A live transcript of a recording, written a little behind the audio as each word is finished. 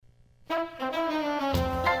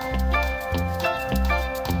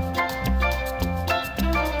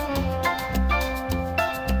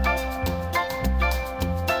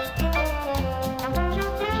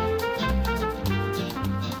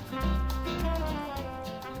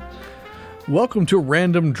Welcome to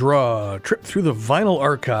Random Draw, a trip through the vinyl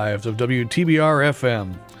archives of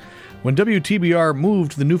WTBR-FM. When WTBR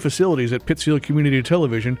moved to the new facilities at Pittsfield Community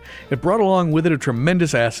Television, it brought along with it a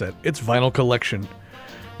tremendous asset, its vinyl collection.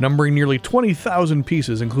 Numbering nearly 20,000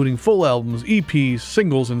 pieces, including full albums, EPs,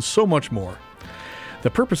 singles, and so much more. The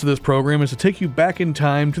purpose of this program is to take you back in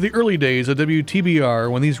time to the early days of WTBR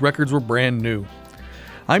when these records were brand new.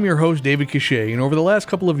 I'm your host, David Cachet, and over the last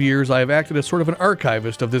couple of years I have acted as sort of an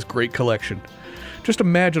archivist of this great collection. Just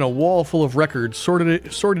imagine a wall full of records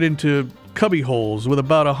sorted into cubby holes with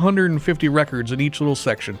about 150 records in each little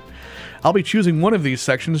section. I'll be choosing one of these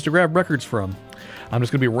sections to grab records from. I'm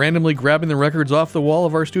just going to be randomly grabbing the records off the wall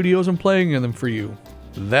of our studios and playing them for you.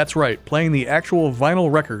 That's right, playing the actual vinyl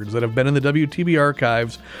records that have been in the WTB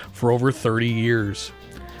archives for over 30 years.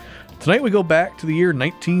 Tonight we go back to the year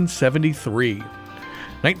 1973.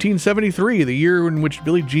 1973, the year in which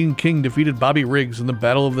Billie Jean King defeated Bobby Riggs in the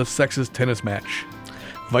Battle of the Sexes tennis match.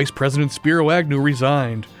 Vice President Spiro Agnew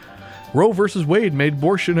resigned. Roe v. Wade made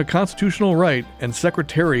abortion a constitutional right, and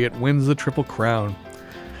Secretariat wins the Triple Crown.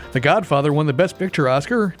 The Godfather won the Best Picture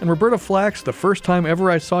Oscar, and Roberta Flack's The First Time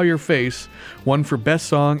Ever I Saw Your Face won for Best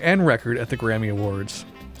Song and Record at the Grammy Awards.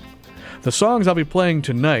 The songs I'll be playing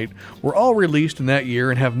tonight were all released in that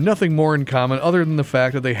year and have nothing more in common other than the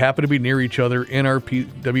fact that they happen to be near each other in our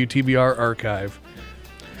WTBR archive.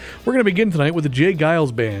 We're going to begin tonight with the J.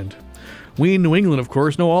 Geils Band. We in New England, of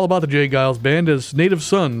course, know all about the J. Geils Band as native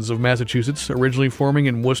sons of Massachusetts, originally forming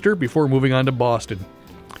in Worcester before moving on to Boston.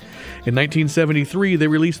 In 1973, they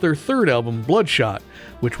released their third album, Bloodshot,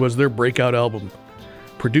 which was their breakout album.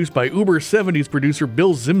 Produced by Uber 70s producer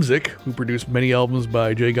Bill Zimzik, who produced many albums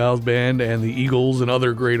by J. Geils Band and the Eagles and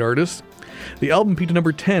other great artists, the album peaked to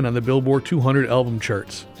number 10 on the Billboard 200 album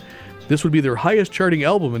charts. This would be their highest charting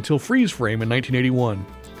album until Freeze Frame in 1981.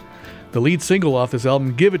 The lead single off this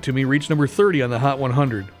album, Give It To Me, reached number 30 on the Hot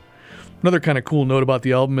 100. Another kind of cool note about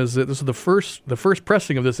the album is that this is the first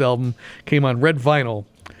pressing of this album came on red vinyl,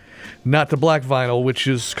 not the black vinyl, which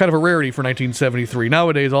is kind of a rarity for 1973.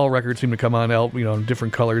 Nowadays, all records seem to come on,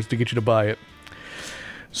 different colors to get you to buy it.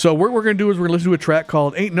 So what we're going to do is we're going to listen to a track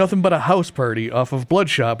called Ain't Nothing But a House Party off of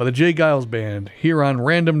Bloodshot by the J. Geils Band here on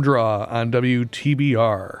Random Draw on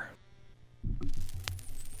WTBR.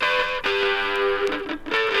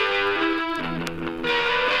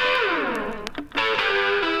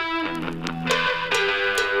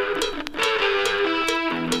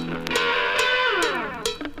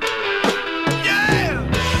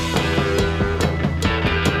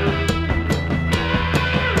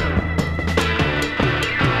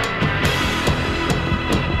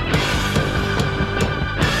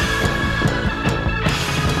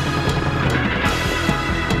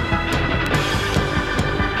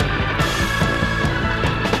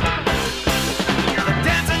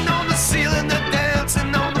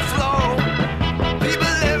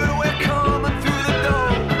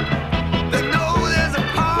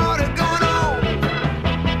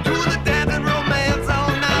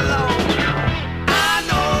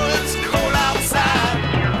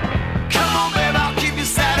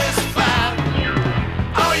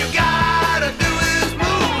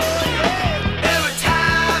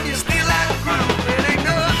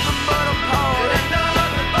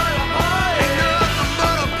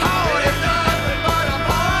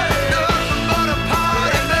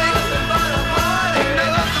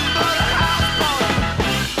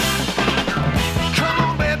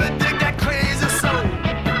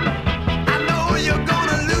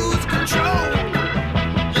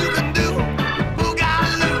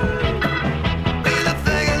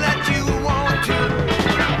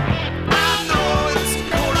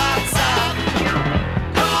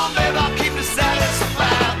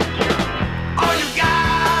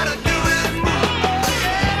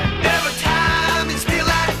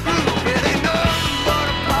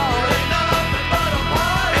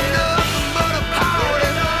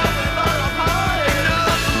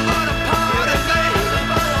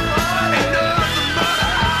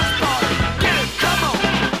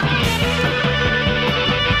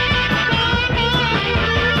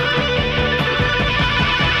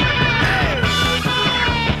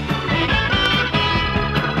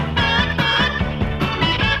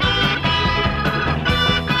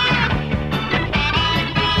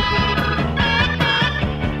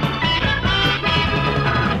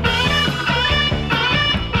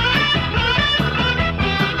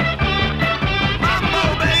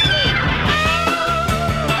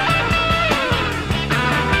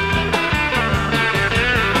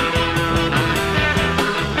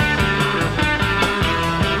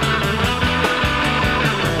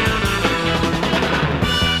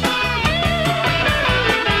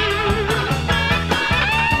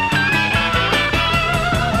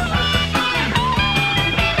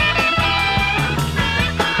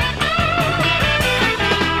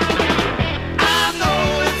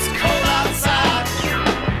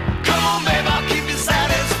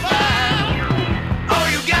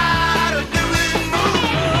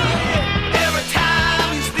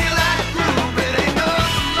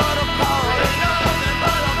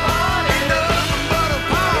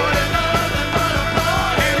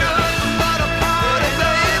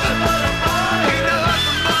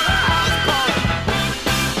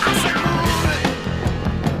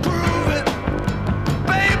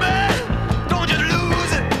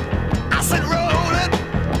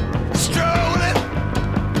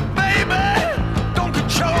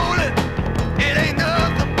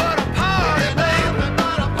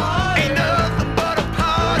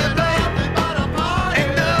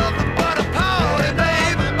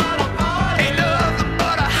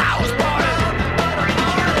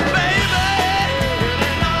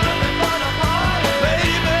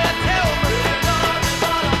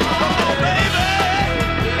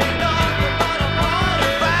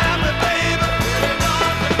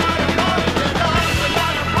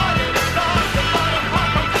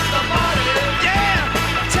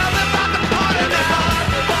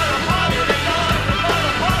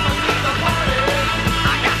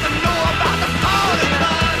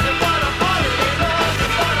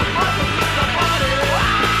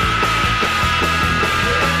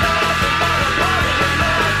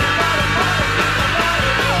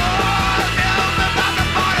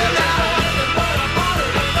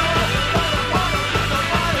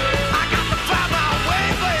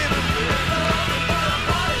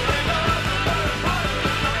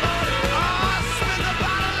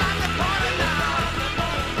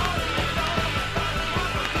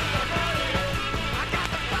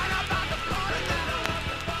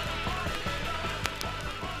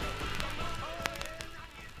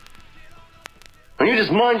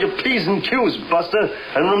 just mind your P's and Q's, Buster,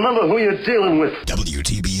 and remember who you're dealing with.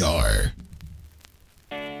 WTBR.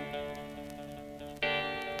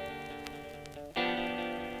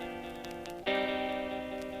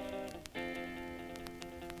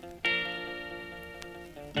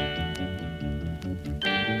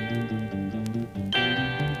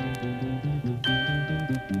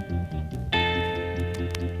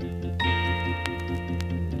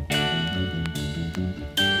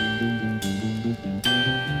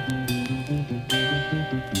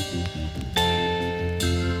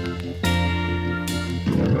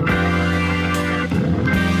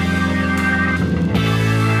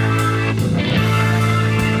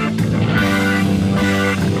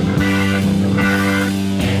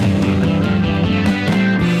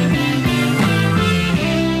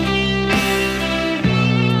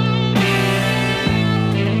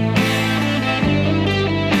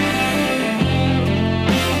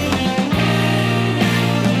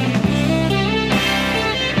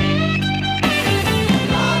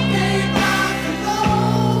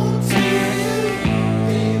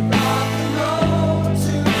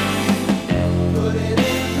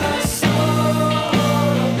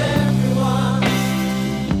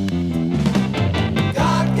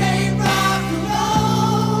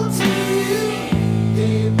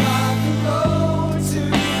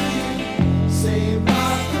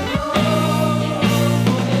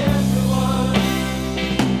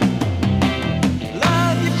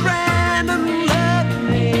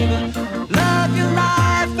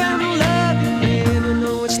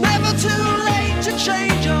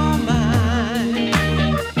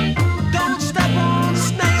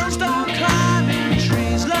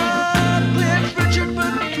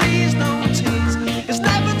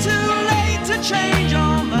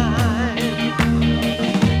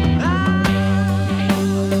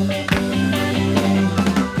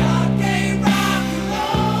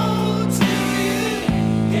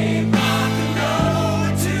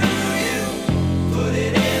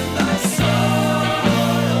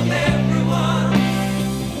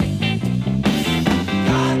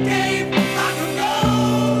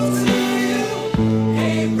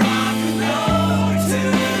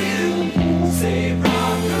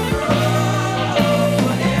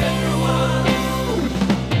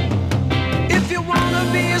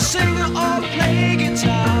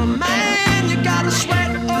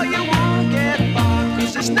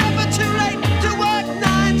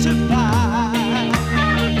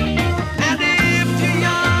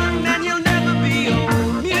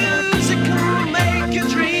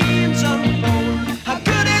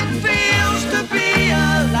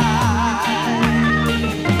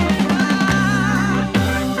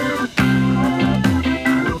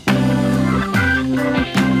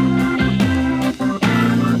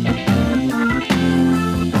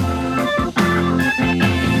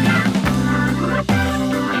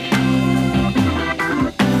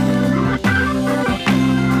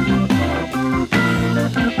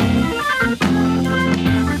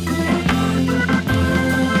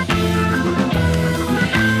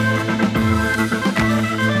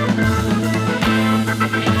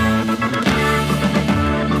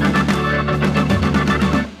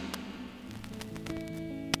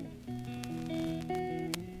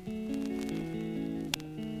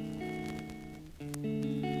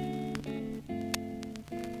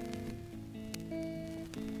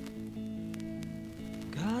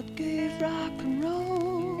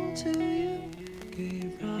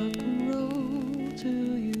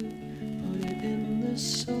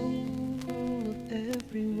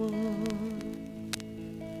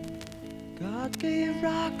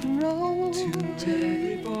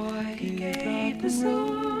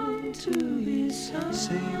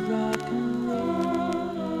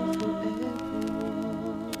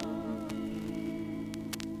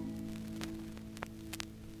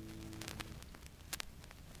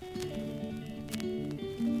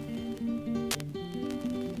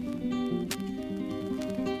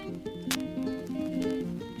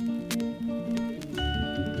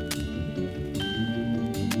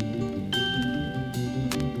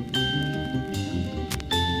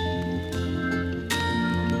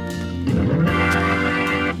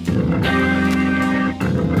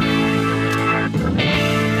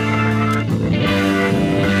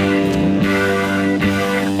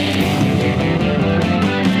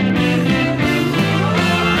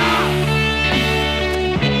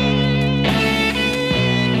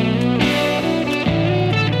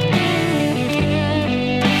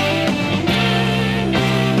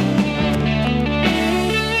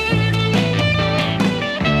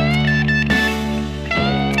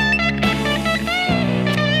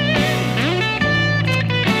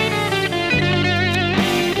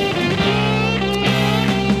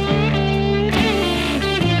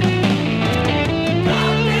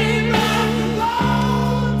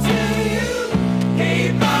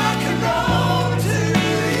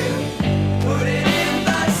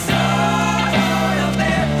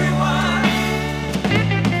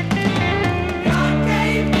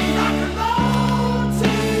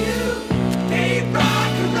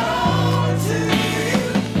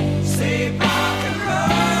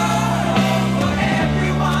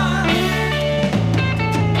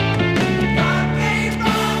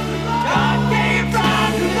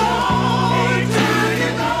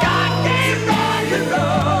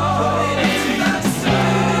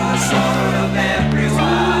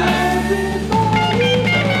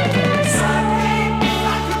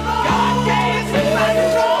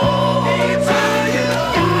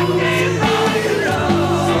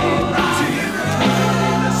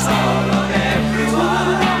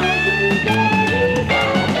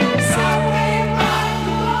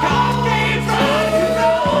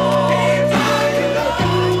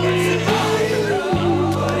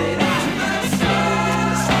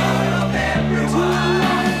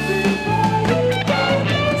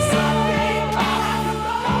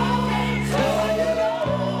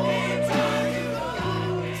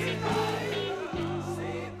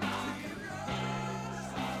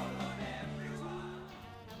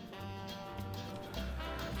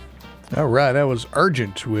 All right, that was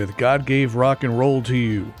Argent with God Gave Rock and Roll to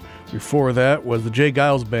You. Before that was the Jay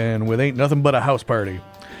Giles Band with Ain't Nothing But a House Party.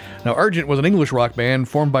 Now, Argent was an English rock band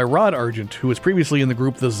formed by Rod Argent, who was previously in the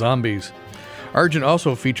group The Zombies. Argent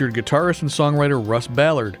also featured guitarist and songwriter Russ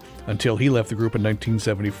Ballard until he left the group in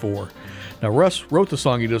 1974. Now, Russ wrote the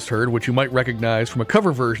song you just heard, which you might recognize from a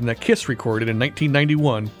cover version that Kiss recorded in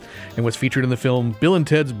 1991 and was featured in the film Bill and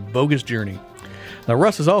Ted's Bogus Journey. Now,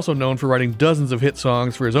 Russ is also known for writing dozens of hit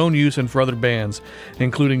songs for his own use and for other bands,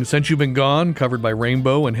 including Since You've Been Gone, covered by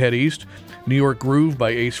Rainbow and Head East, New York Groove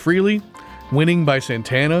by Ace Frehley, Winning by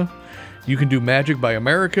Santana, You Can Do Magic by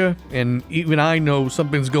America, and Even I Know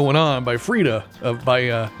Something's Going On by Frida,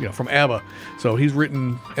 from ABBA. So he's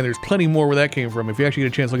written, and there's plenty more where that came from. If you actually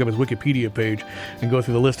get a chance to look up his Wikipedia page and go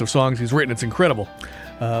through the list of songs he's written, it's incredible.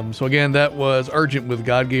 So again, that was Argent with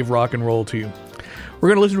God Gave Rock and Roll to You. We're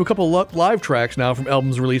going to listen to a couple of live tracks now from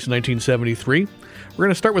albums released in 1973. We're going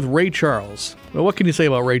to start with Ray Charles. Well, what can you say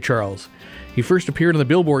about Ray Charles? He first appeared on the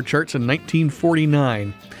Billboard charts in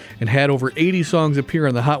 1949 and had over 80 songs appear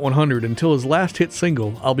on the Hot 100 until his last hit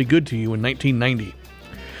single, I'll Be Good to You, in 1990.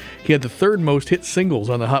 He had the third most hit singles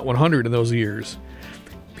on the Hot 100 in those years.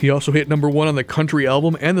 He also hit number 1 on the country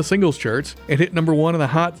album and the singles charts, and hit number 1 on the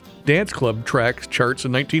Hot Dance Club tracks charts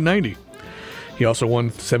in 1990. He also won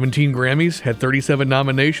 17 Grammys, had 37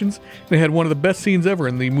 nominations, and had one of the best scenes ever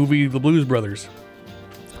in the movie The Blues Brothers.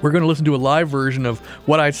 We're going to listen to a live version of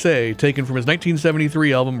What I Say, taken from his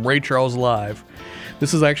 1973 album Ray Charles Live.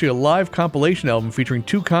 This is actually a live compilation album featuring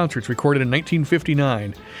 2 concerts recorded in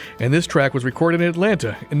 1959, and this track was recorded in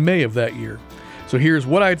Atlanta in May of that year. So here's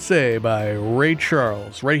What I'd Say by Ray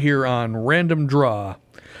Charles, right here on Random Draw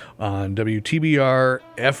on WTBR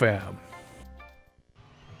FM.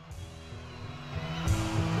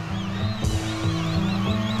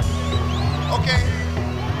 Okay.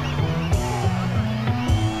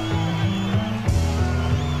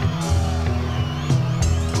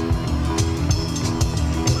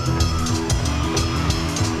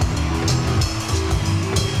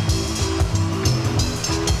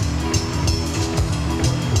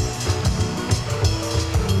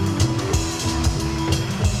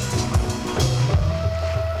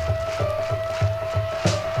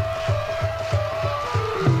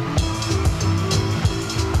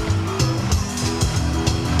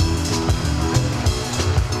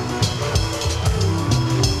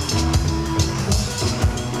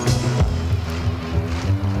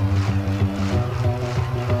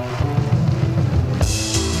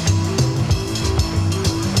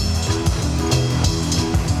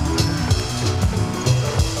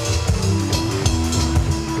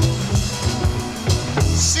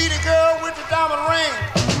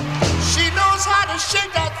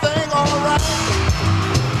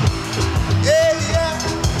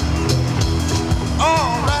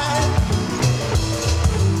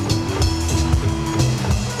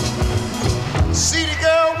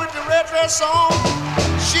 Song.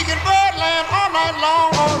 She can birdland all night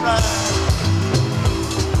long, alright.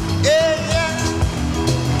 Yeah, yeah,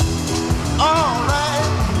 alright.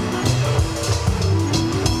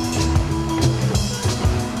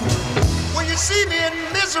 When you see me in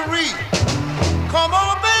misery, come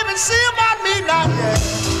on, baby, see about me now, yeah.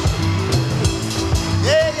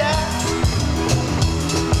 Yeah, yeah,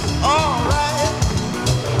 alright.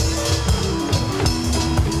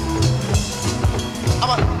 I'm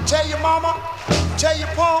gonna tell your mama, tell your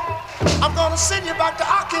pa, I'm gonna send you back to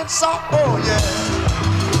Arkansas. Oh yeah.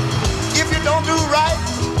 If you don't do right,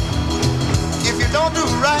 if you don't do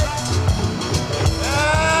right,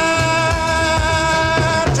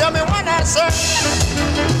 tell me what I say.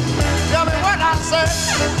 Tell me what I say.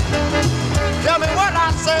 Tell me what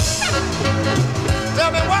I say.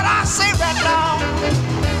 Tell me what I say right now.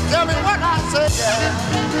 Tell me what I say, yeah.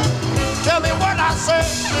 Tell me what I say.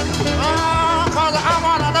 Cause I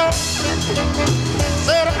wanna know.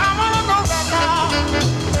 Said I wanna know right now.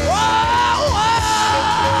 Whoa,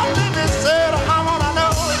 whoa, baby, said I wanna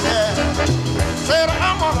know, yeah. Said I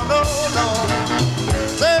wanna know, no.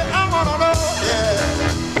 Said I wanna know, yeah.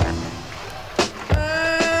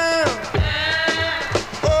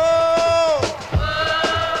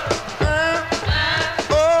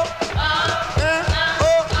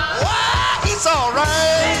 It's all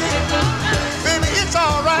right. Baby, it's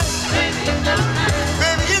all right.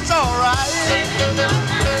 Baby, it's all right.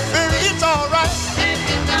 Baby, it's all right.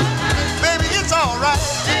 Baby, it's all right.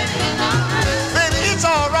 Baby, it's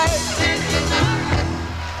all right.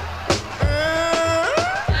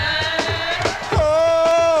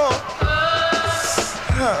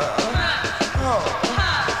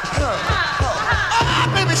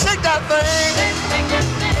 Baby, shake that thing.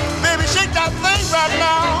 Baby, shake that thing right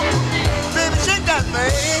now.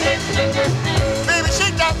 thing. Baby,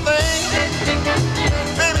 shake that thing.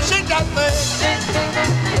 Baby, shake that thing.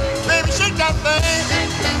 Baby, shake that thing.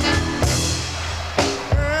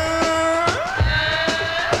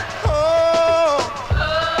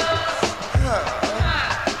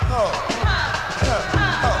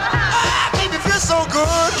 So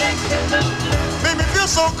good, baby, feel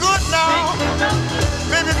so good now.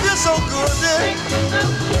 Baby, feel so good, yeah.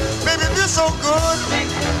 Baby, feel so good.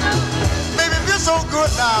 Baby, feel so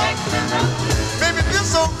good now. Baby, feel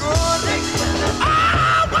so good.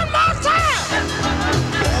 Ah, one more time.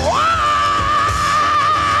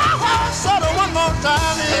 Wow, so one more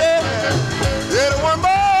time, yeah. Yeah, one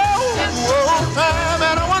more time,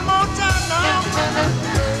 and one more time now.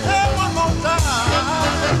 Yeah, one more time.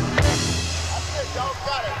 Y'all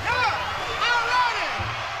got it. Yeah, all righty.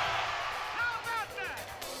 How about that?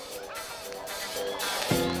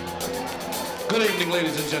 Good evening,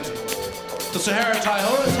 ladies and gentlemen. The Sahara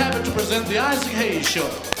Hi-Ho is happy to present the Isaac Hayes Show,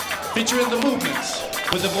 featuring the movements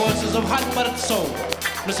with the voices of Hot Buttered Soul,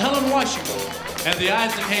 Miss Helen Washington, and the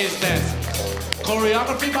Isaac Hayes Dancers.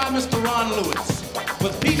 Choreography by Mr. Ron Lewis,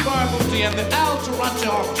 with Pete Barbuti and the Al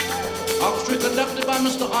Taranto Orchestra. Orchestra conducted by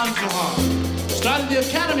Mr. Anzu Han. Starting the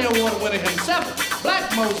Academy Award winner himself,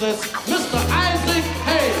 Black Moses, Mr. Isaac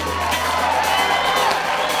Hayes.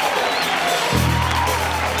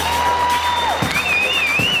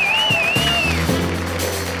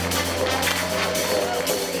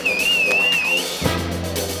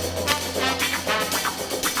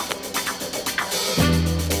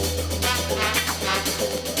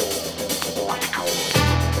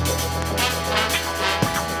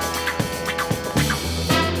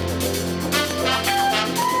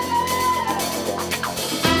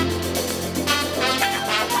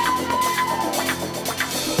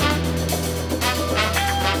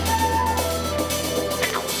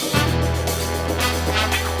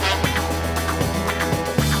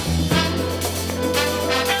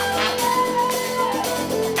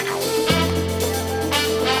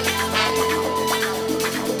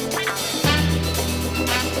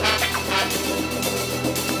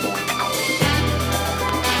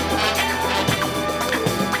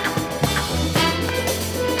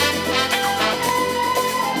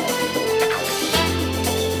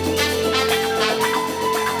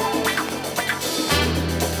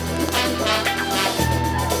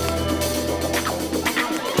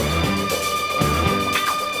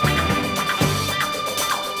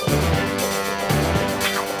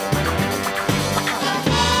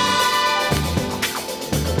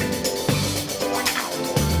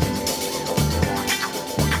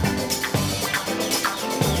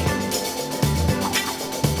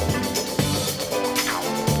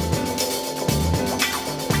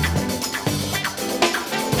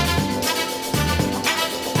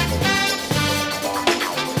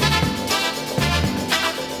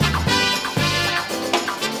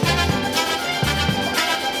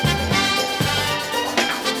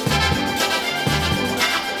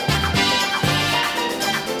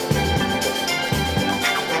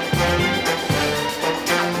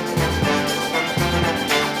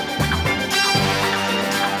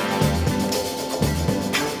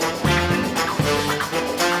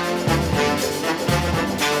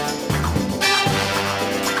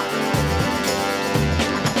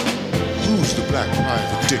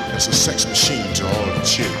 It's a sex machine to all the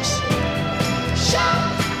chicks.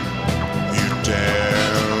 You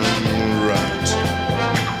damn right.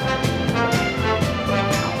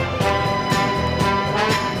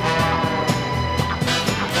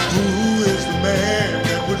 Who is the man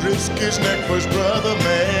that would risk his neck for his brother,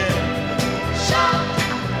 man?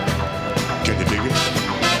 Can you dig it?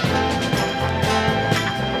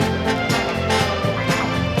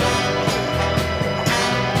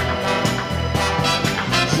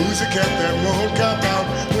 Who's the cat that won't come out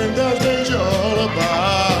when there's danger all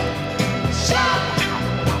about?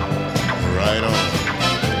 Right on.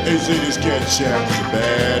 They say this cat Shack is a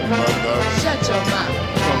bad mother. Shut your mouth.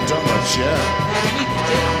 I'm talking about Shack.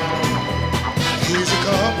 He's a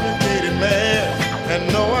complicated man, and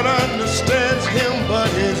no one understands him but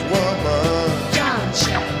his woman. John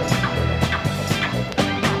Shack.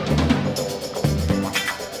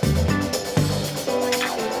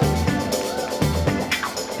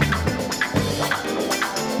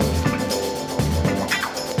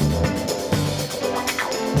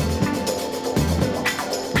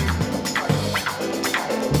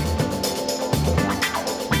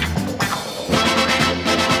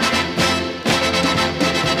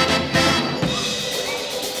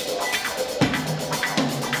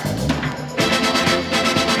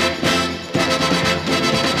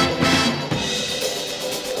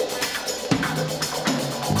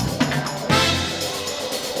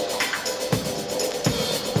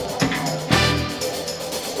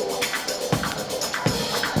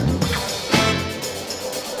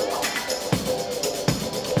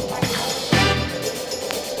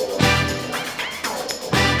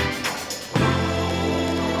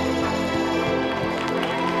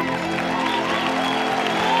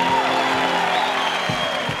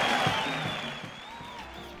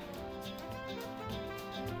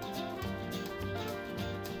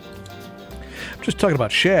 Just talking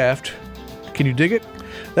about Shaft. Can you dig it?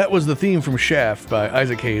 That was the theme from Shaft by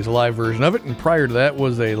Isaac Hayes, a live version of it, and prior to that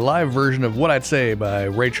was a live version of What I'd Say by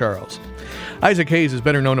Ray Charles. Isaac Hayes is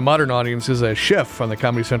better known to modern audiences as Chef on the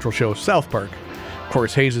Comedy Central show South Park. Of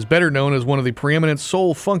course, Hayes is better known as one of the preeminent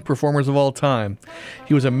soul-funk performers of all time.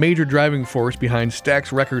 He was a major driving force behind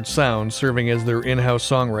Stax Records sound, serving as their in-house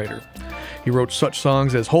songwriter. He wrote such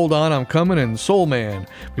songs as Hold On, I'm Comin' and Soul Man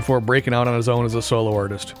before breaking out on his own as a solo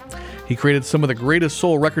artist. He created some of the greatest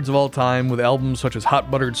soul records of all time with albums such as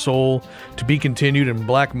Hot Buttered Soul, To Be Continued, and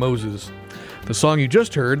Black Moses. The song you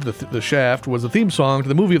just heard, The Shaft, was the theme song to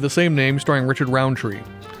the movie of the same name starring Richard Roundtree.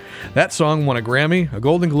 That song won a Grammy, a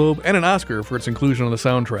Golden Globe, and an Oscar for its inclusion on the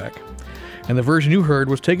soundtrack. And the version you heard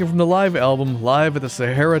was taken from the live album Live at the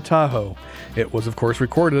Sahara Tahoe. It was, of course,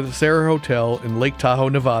 recorded at the Sahara Hotel in Lake Tahoe,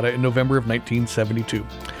 Nevada in November of 1972. You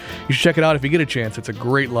should check it out if you get a chance. It's a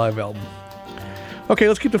great live album. Okay,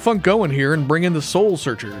 let's keep the funk going here and bring in the Soul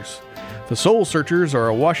Searchers. The Soul Searchers are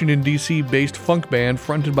a Washington, D.C. based funk band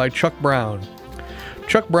fronted by Chuck Brown.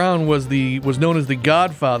 Chuck Brown was known as the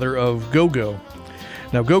godfather of go-go.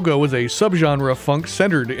 Now, go-go was a subgenre of funk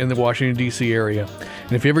centered in the Washington, D.C. area.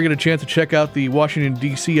 And if you ever get a chance to check out the Washington,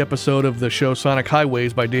 D.C. episode of the show Sonic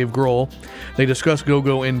Highways by Dave Grohl, they discuss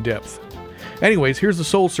go-go in depth. Anyways, here's the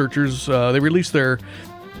Soul Searchers. They released their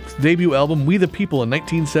debut album, We the People, in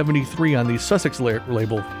 1973 on the Sussex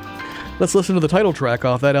label. Let's listen to the title track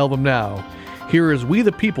off that album now. Here is We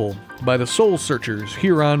the People by the Soul Searchers,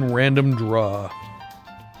 here on Random Draw.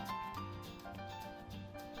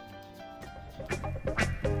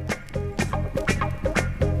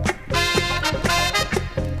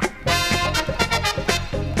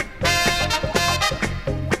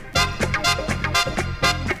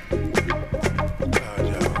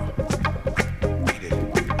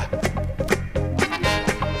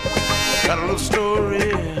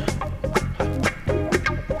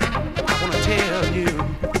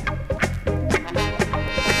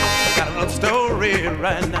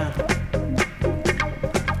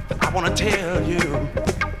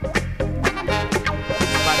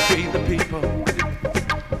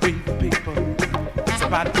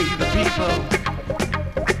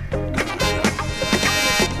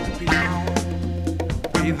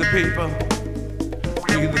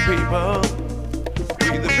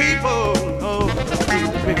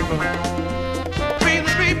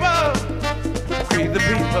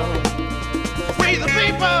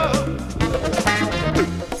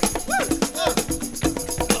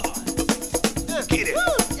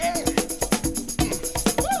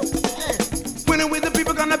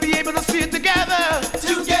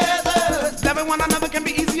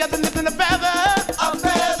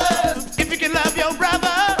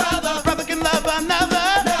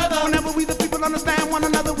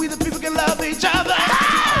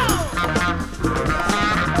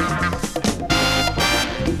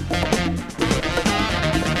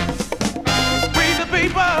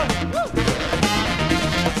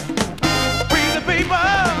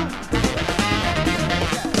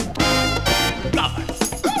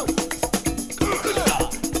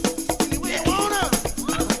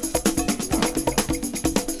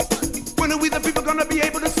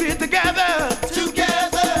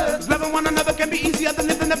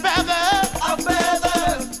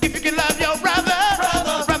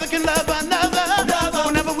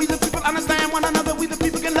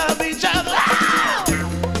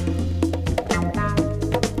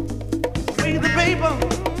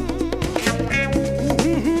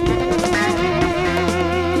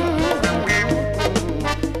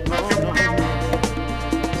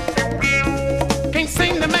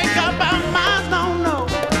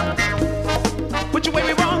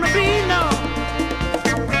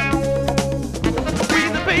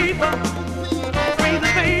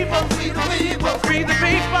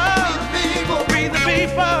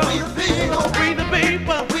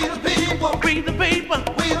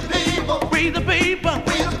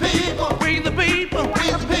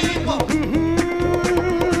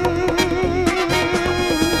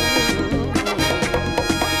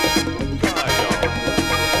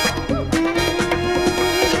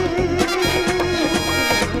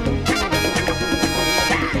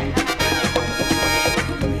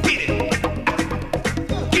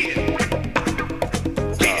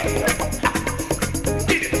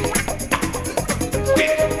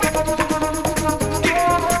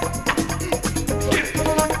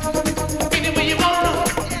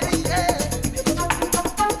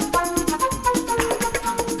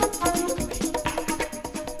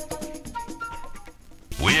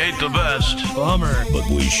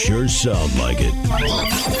 Sure sound like it.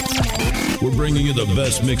 We're bringing you the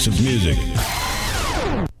best mix of music.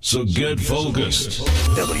 So get focused.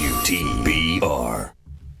 WTBR.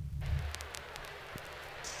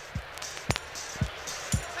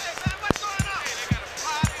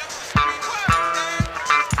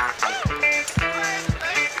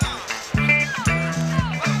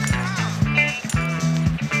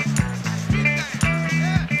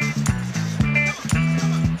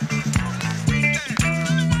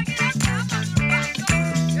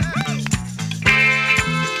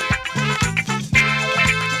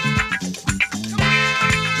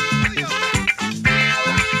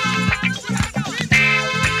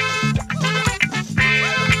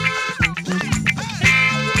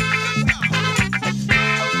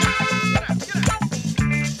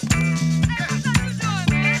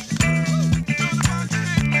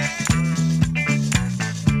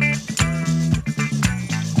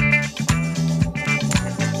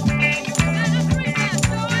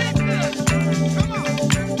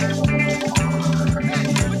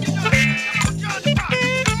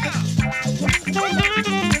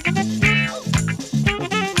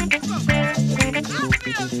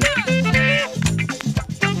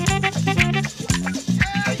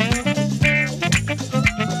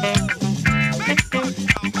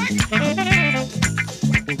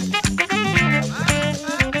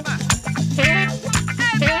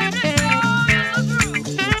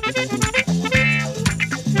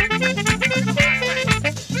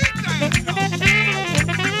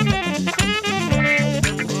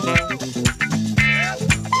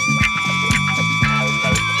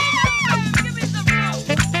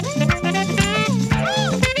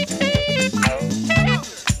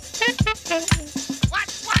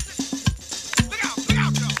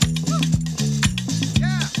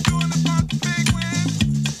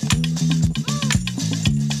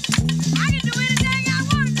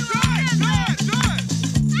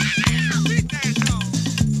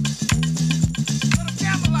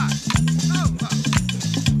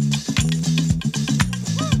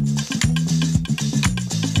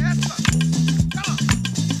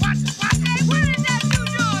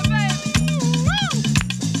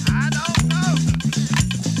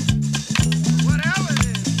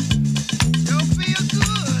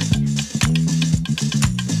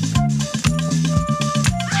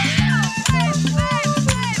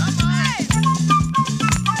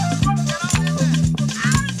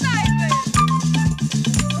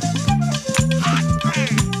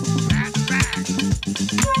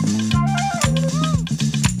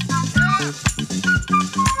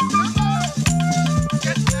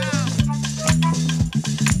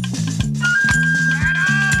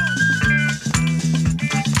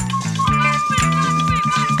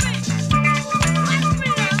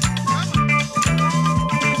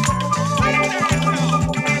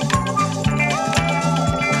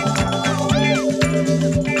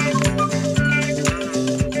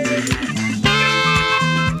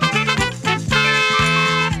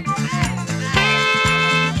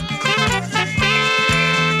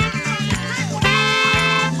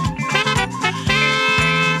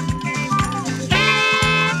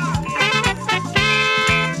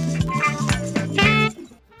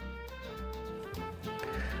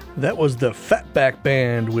 That was the Fatback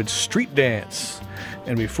Band with Street Dance.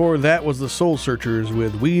 And before that was the Soul Searchers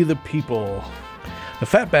with We the People. The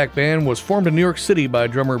Fatback Band was formed in New York City by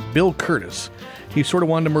drummer Bill Curtis. He sort of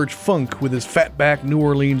wanted to merge funk with his fatback New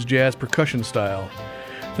Orleans jazz percussion style.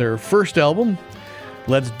 Their first album,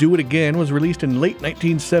 Let's Do It Again, was released in late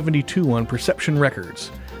 1972 on Perception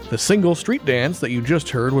Records. The single Street Dance that you just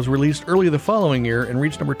heard was released early the following year and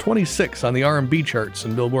reached number 26 on the R&B charts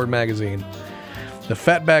in Billboard magazine. The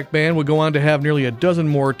Fatback Band would go on to have nearly a dozen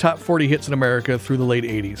more top 40 hits in America through the late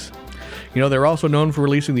 80s. You know, they're also known for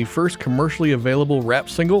releasing the first commercially available rap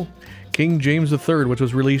single, King James III, which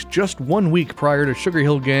was released just 1 week prior to Sugar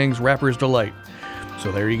Hill Gang's Rapper's Delight.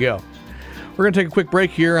 So there you go. We're going to take a quick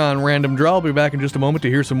break here on Random Draw. I'll be back in just a moment to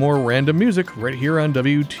hear some more random music right here on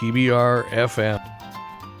WTBR FM.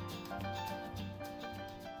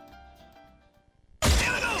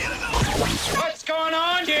 What's going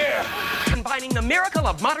on here? Combining the miracle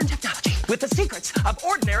of modern technology with the secrets of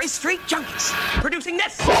ordinary street junkies. Producing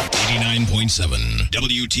this. 89.7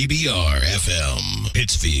 WTBR FM,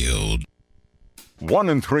 Pittsfield. 1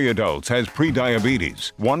 in 3 adults has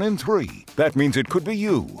prediabetes. 1 in 3. That means it could be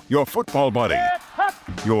you, your football buddy,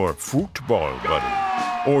 your football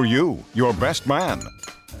buddy, or you, your best man,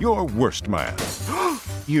 your worst man,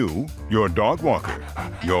 you, your dog walker,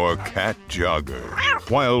 your cat jogger.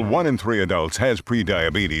 While 1 in 3 adults has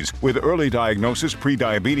prediabetes, with early diagnosis,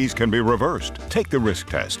 prediabetes can be reversed. Take the risk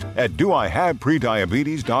test at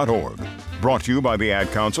doihaveprediabetes.org. Brought to you by the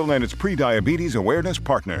Ad Council and its prediabetes awareness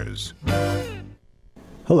partners.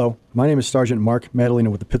 Hello, my name is Sergeant Mark Madalena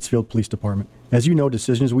with the Pittsfield Police Department. As you know,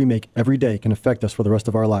 decisions we make every day can affect us for the rest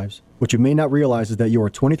of our lives. What you may not realize is that you are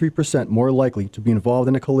 23% more likely to be involved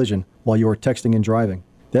in a collision while you are texting and driving.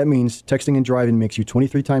 That means texting and driving makes you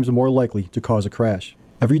 23 times more likely to cause a crash.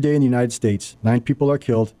 Every day in the United States, 9 people are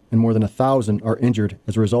killed and more than 1,000 are injured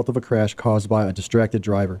as a result of a crash caused by a distracted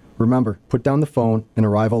driver. Remember, put down the phone and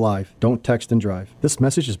arrive alive. Don't text and drive. This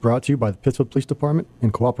message is brought to you by the Pittsfield Police Department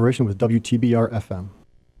in cooperation with WTBR FM.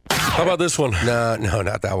 How about this one? No,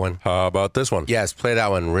 not that one. How about this one? Yes, play that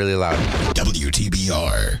one really loud.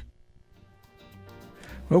 WTBR.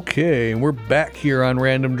 Okay, and we're back here on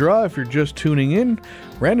Random Draw. If you're just tuning in,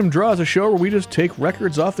 Random Draw is a show where we just take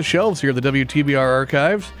records off the shelves here at the WTBR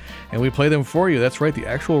archives, and we play them for you. That's right, the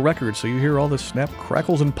actual records, so you hear all the snap,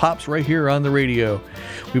 crackles, and pops right here on the radio.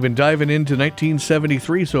 We've been diving into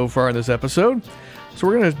 1973 so far in this episode, so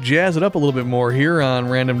we're going to jazz it up a little bit more here on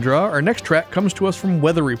Random Draw. Our next track comes to us from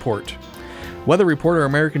Weather Report. Weather Report are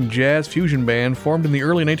an American jazz fusion band formed in the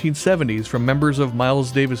early 1970s from members of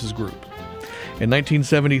Miles Davis's group. In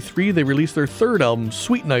 1973, they released their third album,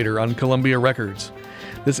 Sweet Nighter, on Columbia Records.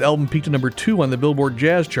 This album peaked at number 2 on the Billboard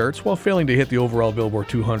Jazz charts while failing to hit the overall Billboard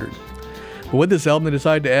 200. But with this album, they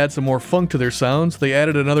decided to add some more funk to their sounds. They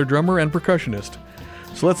added another drummer and percussionist.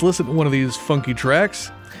 So let's listen to one of these funky tracks.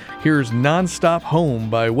 Here's Non-Stop Home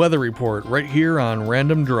by Weather Report right here on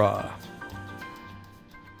Random Draw.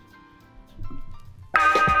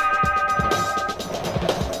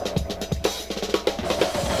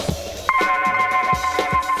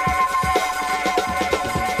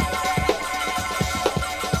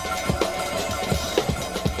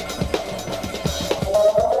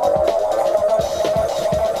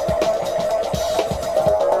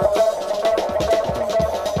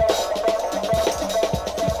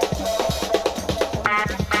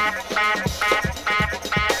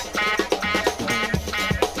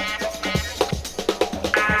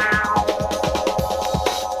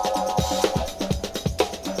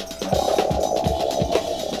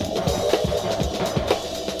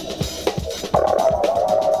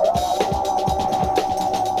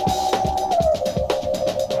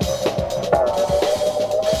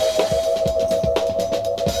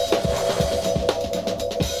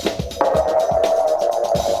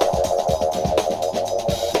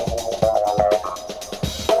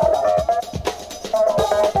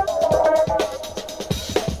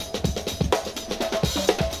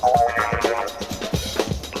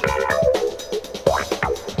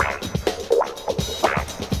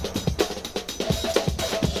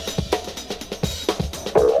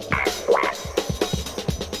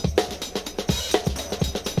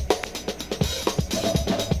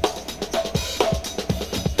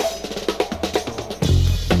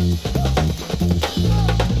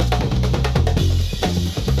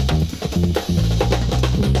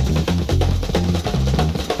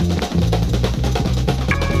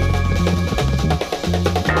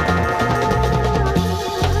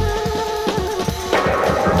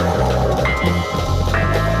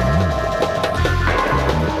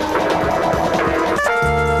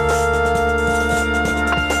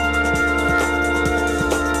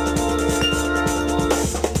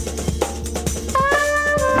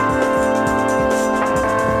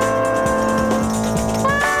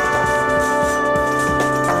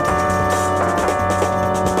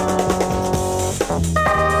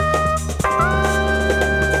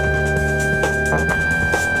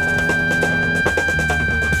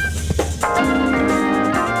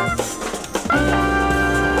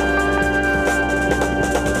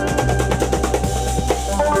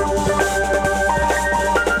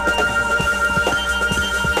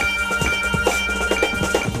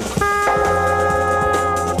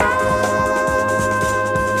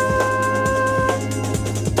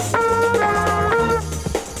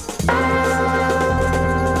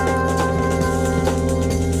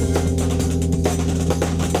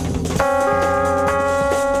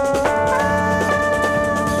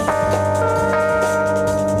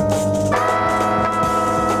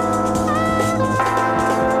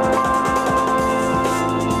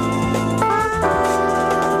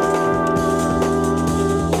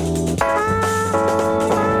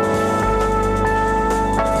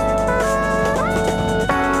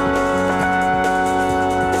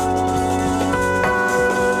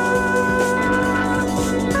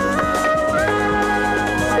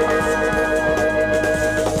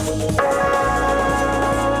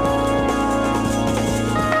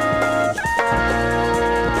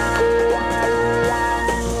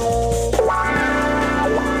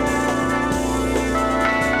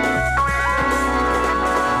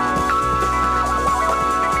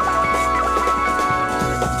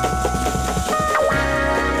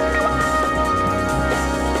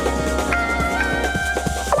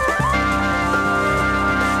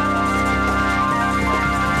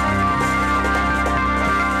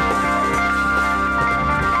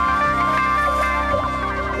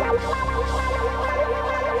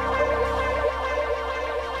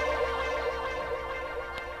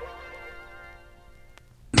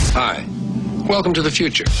 Welcome to the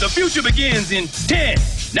future. The future begins in 10,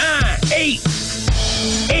 9, 8.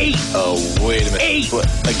 8. Oh, wait a minute. 8. What,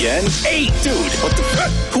 again? 8. Dude, what the fuck?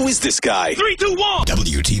 Who is this guy? 3, 2, 1.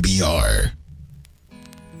 WTBR.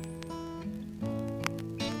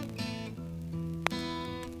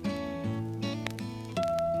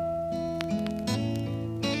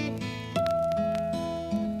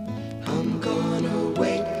 I'm gonna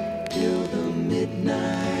wait till the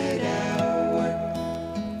midnight hour.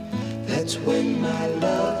 That's when my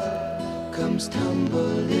love comes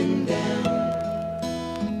tumbling down.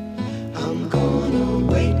 I'm gonna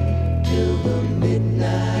wait till the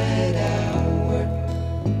midnight hour,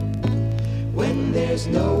 when there's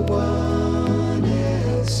no one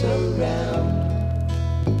else around.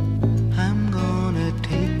 I'm gonna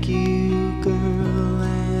take you, girl,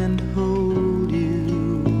 and hold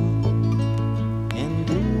you, and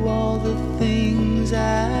do all the things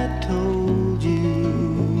I told you.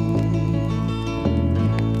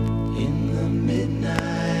 In the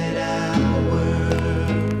midnight hour,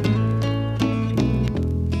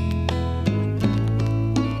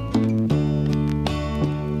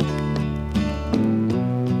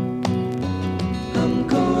 I'm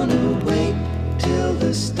gonna wait till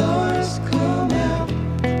the stars come out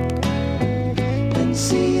and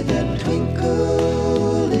see that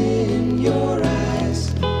twinkle in your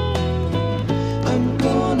eyes. I'm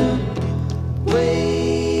gonna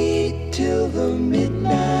wait till the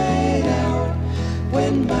midnight hour,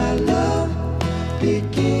 when my love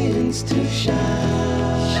begins to shine.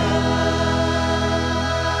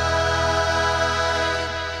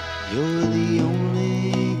 You're the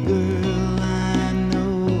only girl I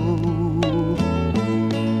know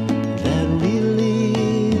that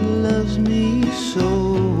really loves me so.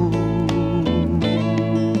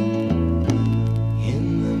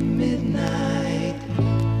 In the midnight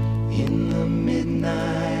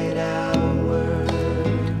hour.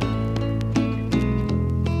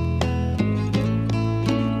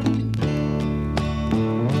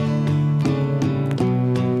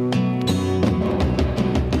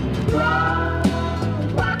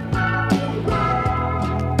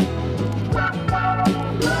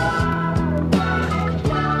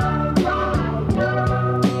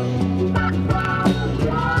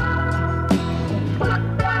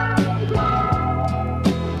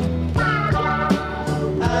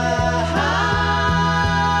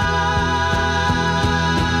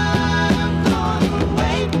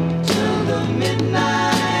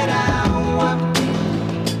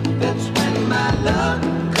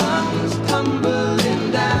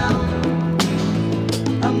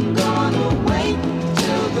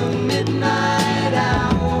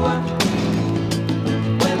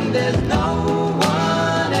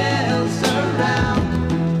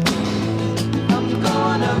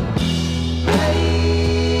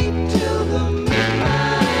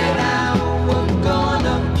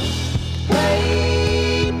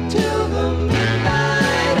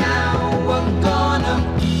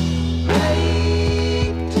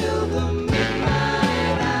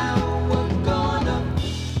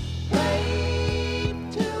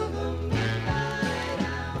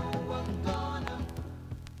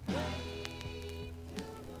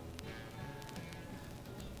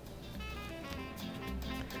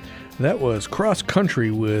 That was Cross Country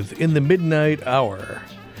with In the Midnight Hour.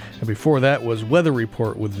 And before that was Weather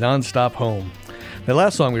Report with Nonstop Home. The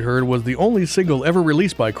last song we heard was the only single ever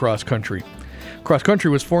released by Cross Country. Cross Country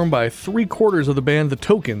was formed by 3/4 of the band The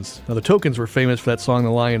Tokens. Now, The Tokens were famous for that song The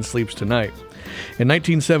Lion Sleeps Tonight. In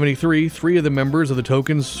 1973, 3 of the members of The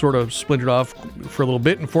Tokens sort of splintered off for a little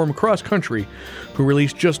bit and formed Cross Country, who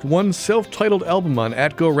released just one self-titled album on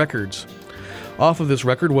Atco Records. Off of this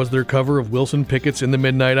record was their cover of Wilson Pickett's In the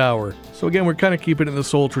Midnight Hour. So again, we're kind of keeping it in the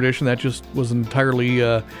soul tradition. That just was entirely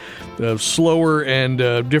slower and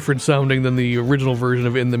different sounding than the original version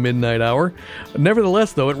of In the Midnight Hour.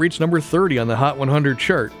 Nevertheless, though, it reached number 30 on the Hot 100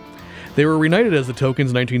 chart. They were reunited as The Tokens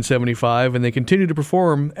in 1975, and they continued to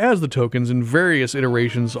perform as The Tokens in various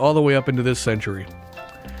iterations all the way up into this century.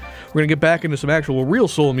 We're going to get back into some actual real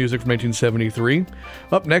soul music from 1973.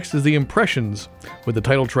 Up next is The Impressions, with the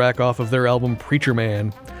title track off of their album Preacher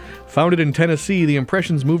Man. Founded in Tennessee, The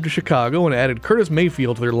Impressions moved to Chicago and added Curtis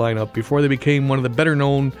Mayfield to their lineup before they became one of the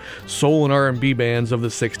better-known soul and R&B bands of the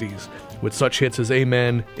 60s, with such hits as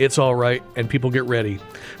Amen, It's Alright, and People Get Ready,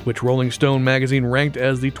 which Rolling Stone magazine ranked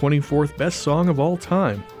as the 24th best song of all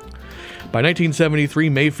time. By 1973,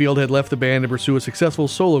 Mayfield had left the band to pursue a successful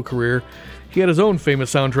solo career. He had his own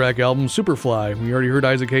famous soundtrack album, Superfly. We already heard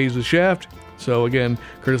Isaac Hayes' Shaft, so again,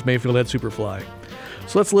 Curtis Mayfield had Superfly.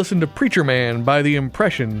 So let's listen to Preacher Man by The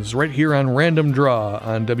Impressions right here on Random Draw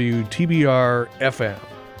on WTBR FM.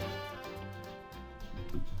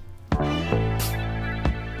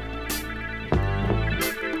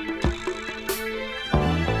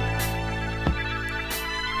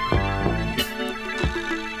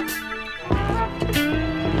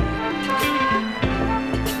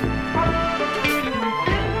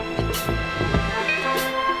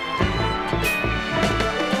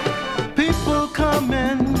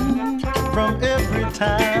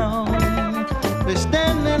 town. They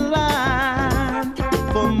stand in line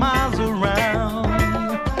for miles around.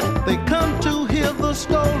 They come to hear the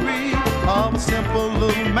story of a simple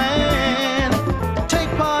little man. Take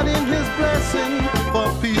part in his blessing for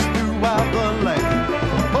peace throughout the land.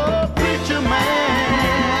 Oh, preacher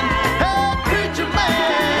man, hey, preacher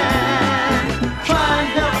man, try and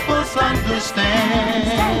help us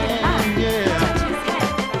understand. Yeah.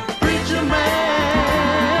 Preacher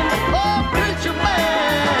man, oh, preacher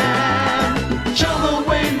man, show the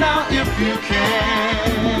way now if you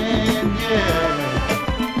can. Yeah.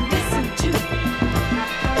 Listen to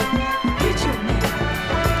Preacher Man.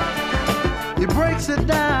 He breaks it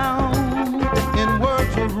down in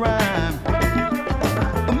words of rhyme.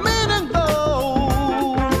 The meaning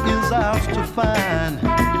gold is ours to find.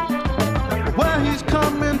 Where he's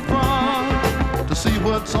coming from, to see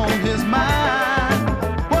what's on his mind.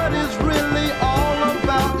 What is really all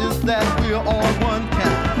about is that we're on one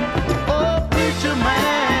count. Oh, preacher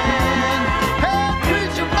man, hey,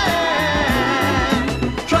 preacher man,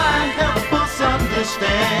 try and help us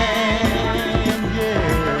understand.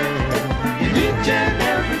 Yeah. In each and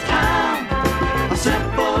every town, a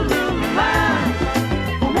simple little line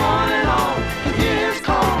for one and all to hear his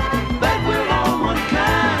call that we're on one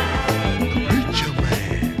kind. Preacher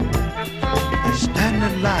man, they stand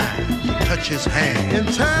in line to touch his hand. In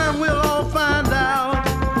time we'll all find out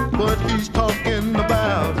what he's talking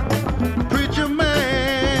about. Preacher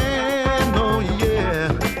man, oh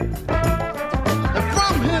yeah. And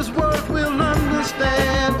from his word we'll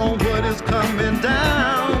understand on what is coming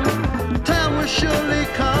down. Time will surely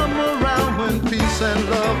come around when peace and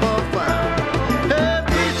love are found. Hey,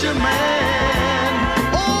 preacher man,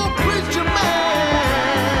 oh, preacher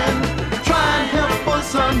man, try and help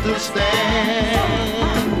us understand.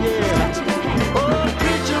 Yeah. Oh,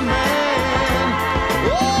 preacher man,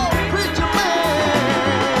 oh, preacher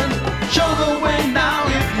man, show the way now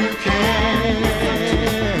if you can.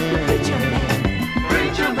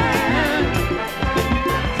 Preacher man,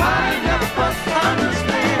 try and help us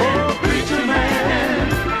understand. Oh, preacher man,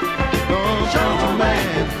 oh, show the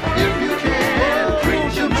man if you can.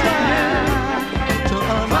 Preacher man, to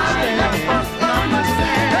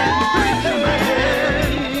understand. Preacher man,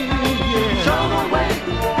 show the way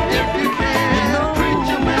if you can.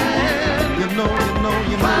 Preacher man, you know.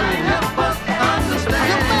 Help us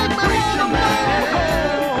understand. Preacher man,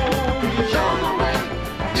 show the way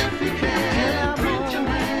if you can. Preacher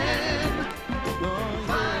man,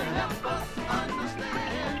 help us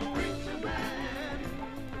understand. Preacher man,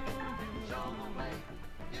 show the way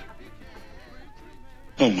if you can.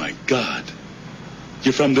 Oh my God.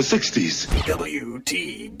 You're from the 60s.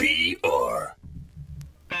 WTBR.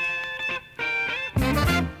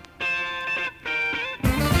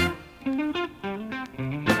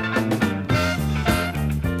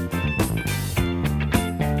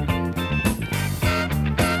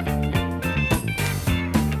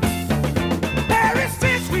 Ever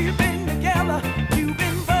since we've been together, you've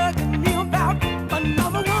been bugging me about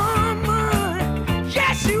another woman.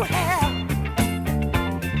 Yes, you have.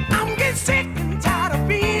 I'm getting sick and tired of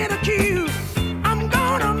being accused. I'm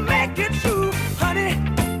gonna make it true, honey.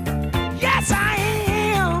 Yes, I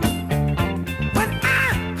am. When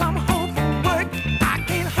I come home from work, I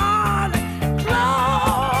can hardly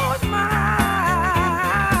close my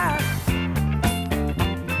eyes.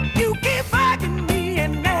 You keep bugging me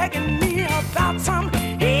and nagging me about some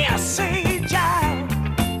hearsay jive.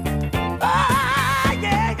 Ah,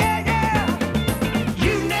 yeah.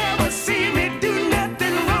 You never see me do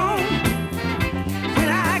nothing wrong. When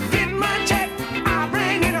I get my check, I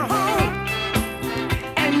bring it home.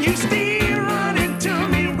 And you still running to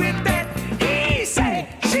me with that he said,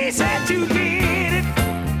 she said you did it.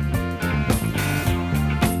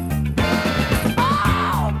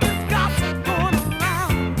 Oh, this gossip going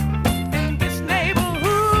around in this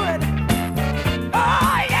neighborhood.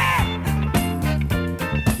 Oh, yeah.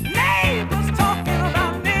 Neighbors talking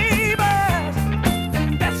about neighbors,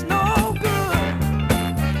 and that's no good.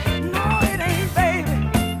 No, it ain't, baby.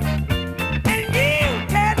 And you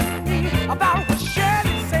telling me about what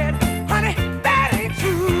Shirley said, honey, that ain't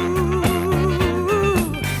true.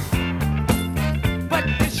 But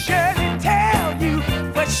did Shirley tell you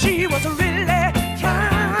what she was really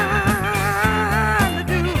trying to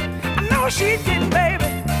do? I know she didn't, baby.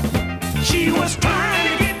 She was trying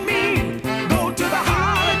to get me go to the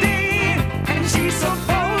Holiday Inn, and she's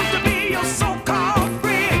supposed to be your so-called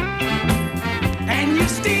friend. And you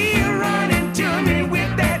still running to me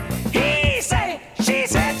with that he say, she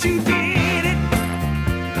said you did it.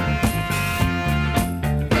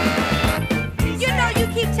 You know, you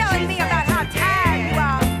keep telling me about how tired you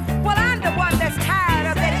are. Well, I'm the one that's tired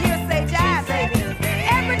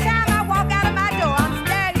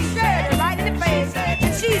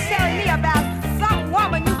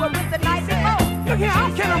here, I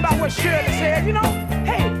don't care nothing about what Shirley said, you know?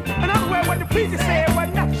 Hey, in other words, what the preacher said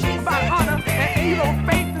wasn't nothing about honor and you know,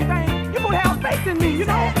 faith and things. You supposed to have faith in me, you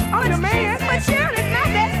know? I'm the man. But Shirley's not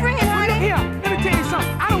that spring, honey. Look here, let me tell you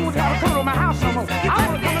something. I don't want y'all to come to my house no more. I don't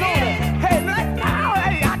want to come over there. Hey, look, now,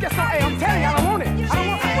 hey, I just don't, hey, I'm telling you, I don't want it. I don't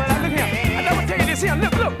want it. Well, look here. I never tell you this here.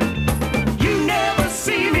 Look, look. You never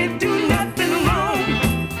see me do nothing wrong.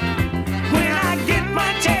 When I get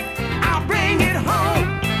my check, I'll bring it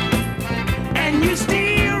home. And you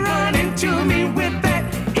still running to me with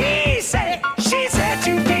that. He said, she said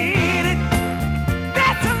you did it.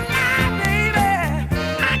 That's a lie, baby.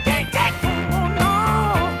 I can't take no more.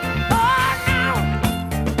 Oh, no.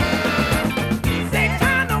 They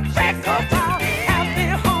trying to break up our happy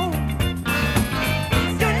home.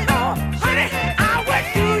 You know, honey, I would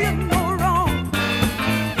do you no wrong.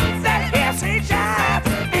 That hearsay jive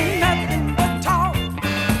ain't nothing but talk.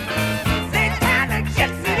 They trying to get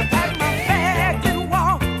me to pack my bags and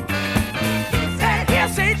walk. That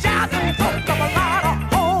hearsay jive done broke up a lot of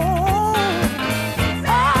homes.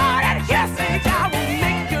 Oh, that hearsay jive will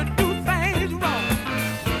make you do things wrong.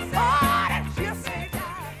 Oh, that hearsay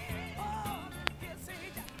jive.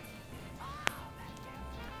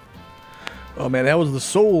 Oh man, that was the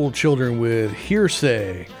Soul Children with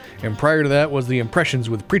Hearsay. And prior to that was the Impressions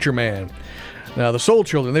with Preacher Man. Now, the Soul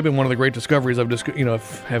Children, they've been one of the great discoveries I've just,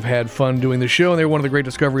 have had fun doing the show, and they're one of the great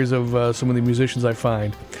discoveries of some of the musicians I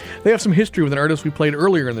find. They have some history with an artist we played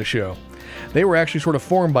earlier in the show. They were actually sort of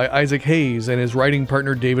formed by Isaac Hayes and his writing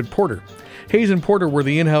partner David Porter. Hayes and Porter were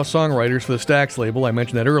the in-house songwriters for the Stax label, I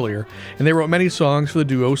mentioned that earlier, and they wrote many songs for the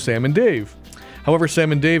duo Sam and Dave. However,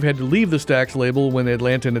 Sam and Dave had to leave the Stax label when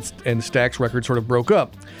Atlanta and Stax Records sort of broke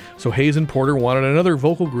up, so Hayes and Porter wanted another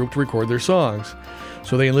vocal group to record their songs.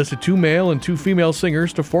 So they enlisted 2 male and 2 female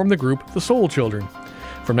singers to form the group The Soul Children.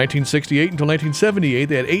 From 1968 until 1978,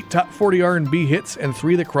 they had 8 top 40 R&B hits and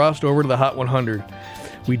 3 that crossed over to the Hot 100.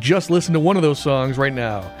 We just listened to one of those songs right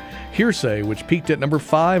now, Hearsay, which peaked at number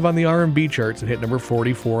 5 on the R&B charts and hit number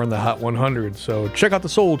 44 on the Hot 100. So check out The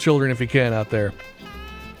Soul Children if you can out there.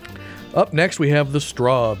 Up next, we have the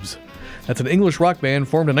Strawbs. That's an English rock band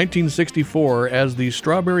formed in 1964 as the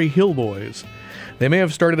Strawberry Hill Boys. They may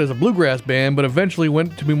have started as a bluegrass band, but eventually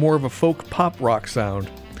went to be more of a folk pop rock sound.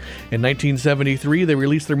 In 1973, they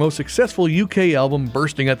released their most successful UK album,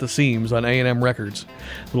 Bursting at the Seams, on A&M Records.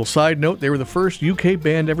 Little side note, they were the first UK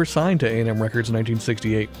band ever signed to A&M Records in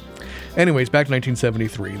 1968. Anyways, back to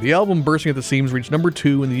 1973. The album Bursting at the Seams reached number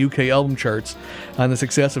 2 in the UK album charts on the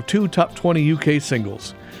success of 2 top 20 UK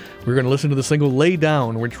singles. We're going to listen to the single Lay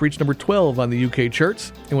Down, which reached number 12 on the UK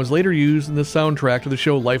charts and was later used in the soundtrack to the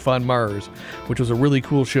show Life on Mars, which was a really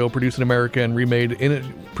cool show produced in America and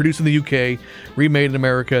produced in the UK, remade in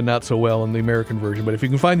America, not so well in the American version. But if you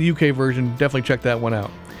can find the UK version, definitely check that one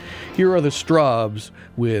out. Here are the Strawbs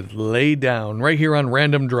with Lay Down, right here on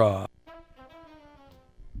Random Draw.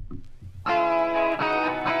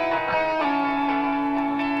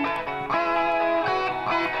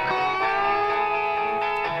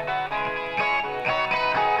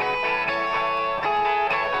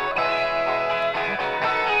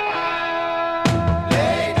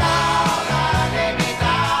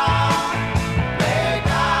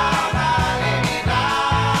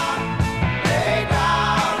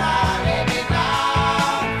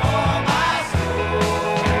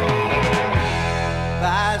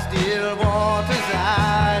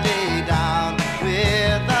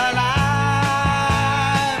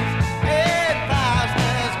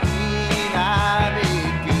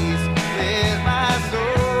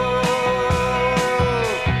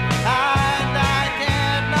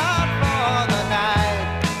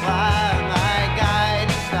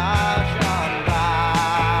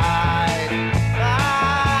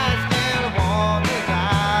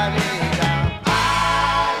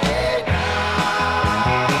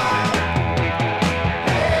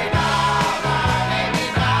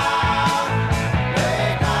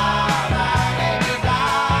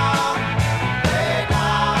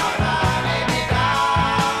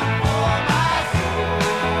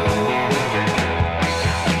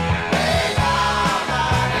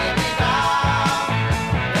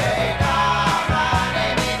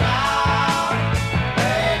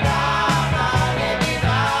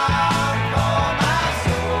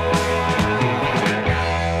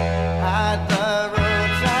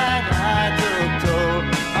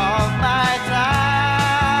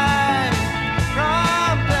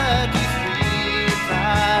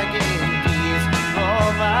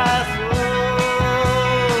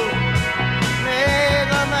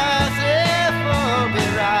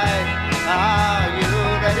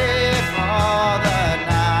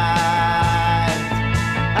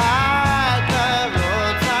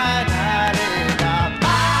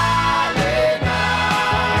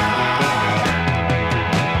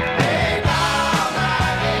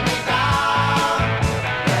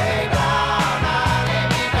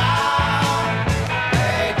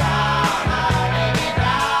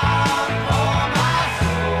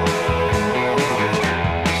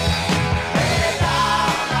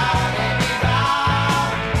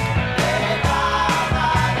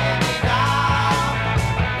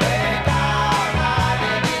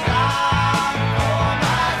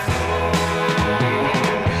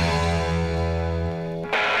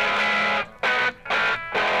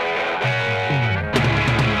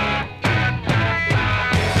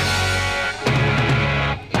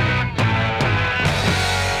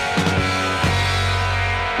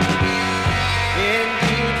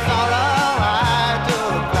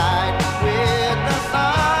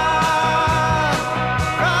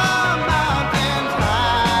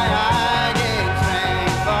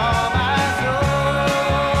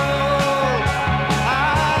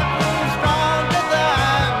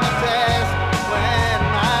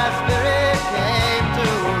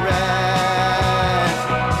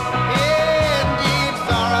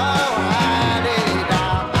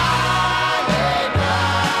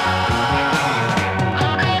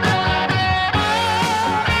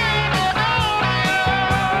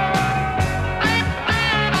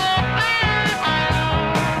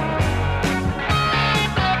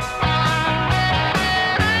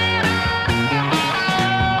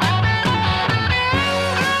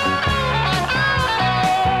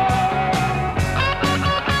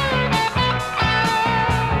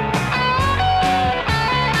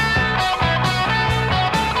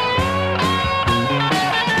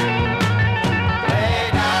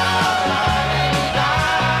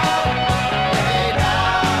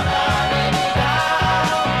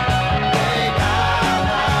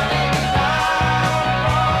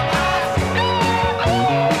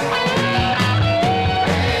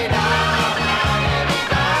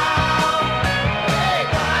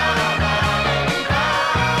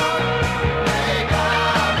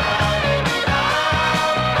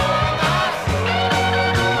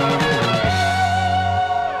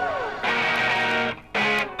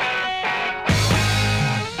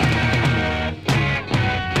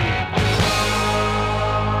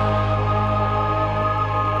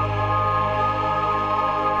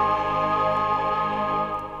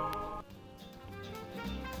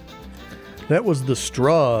 That was the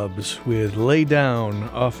Strawbs with Lay Down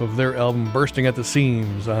off of their album Bursting at the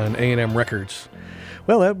Seams on A&M Records.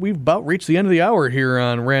 Well, we've about reached the end of the hour here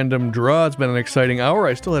on Random Draw. It's been an exciting hour.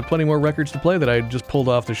 I still had plenty more records to play that I just pulled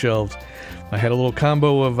off the shelves. I had a little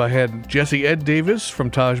combo of, I had Jesse Ed Davis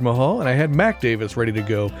from Taj Mahal, and I had Mac Davis ready to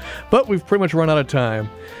go. But we've pretty much run out of time.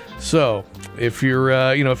 So, if you're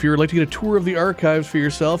like to get a tour of the archives for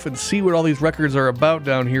yourself and see what all these records are about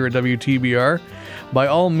down here at WTBR, by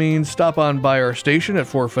all means, stop on by our station at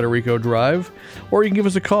 4 Federico Drive, or you can give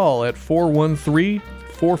us a call at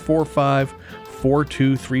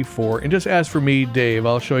 413-445-4234 and just ask for me, Dave.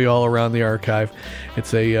 I'll show you all around the archive.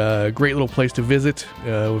 It's a great little place to visit.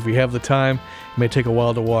 If you have the time, it may take a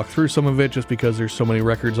while to walk through some of it just because there's so many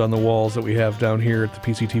records on the walls that we have down here at the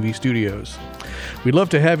PCTV studios. We'd love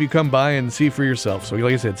to have you come by and see for yourself. So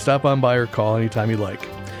like I said, stop on by or call anytime you like.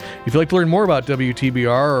 If you'd like to learn more about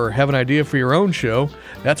WTBR or have an idea for your own show,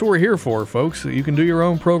 that's what we're here for, folks. You can do your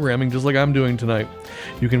own programming just like I'm doing tonight.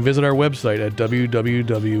 You can visit our website at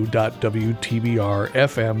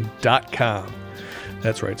www.wtbrfm.com.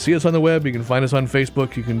 That's right. See us on the web. You can find us on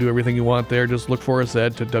Facebook. You can do everything you want there. Just look for us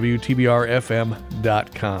at wtbrfm.com.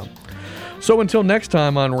 So until next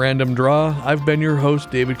time on Random Draw, I've been your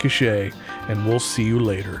host, David Cachet, and we'll see you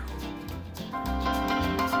later.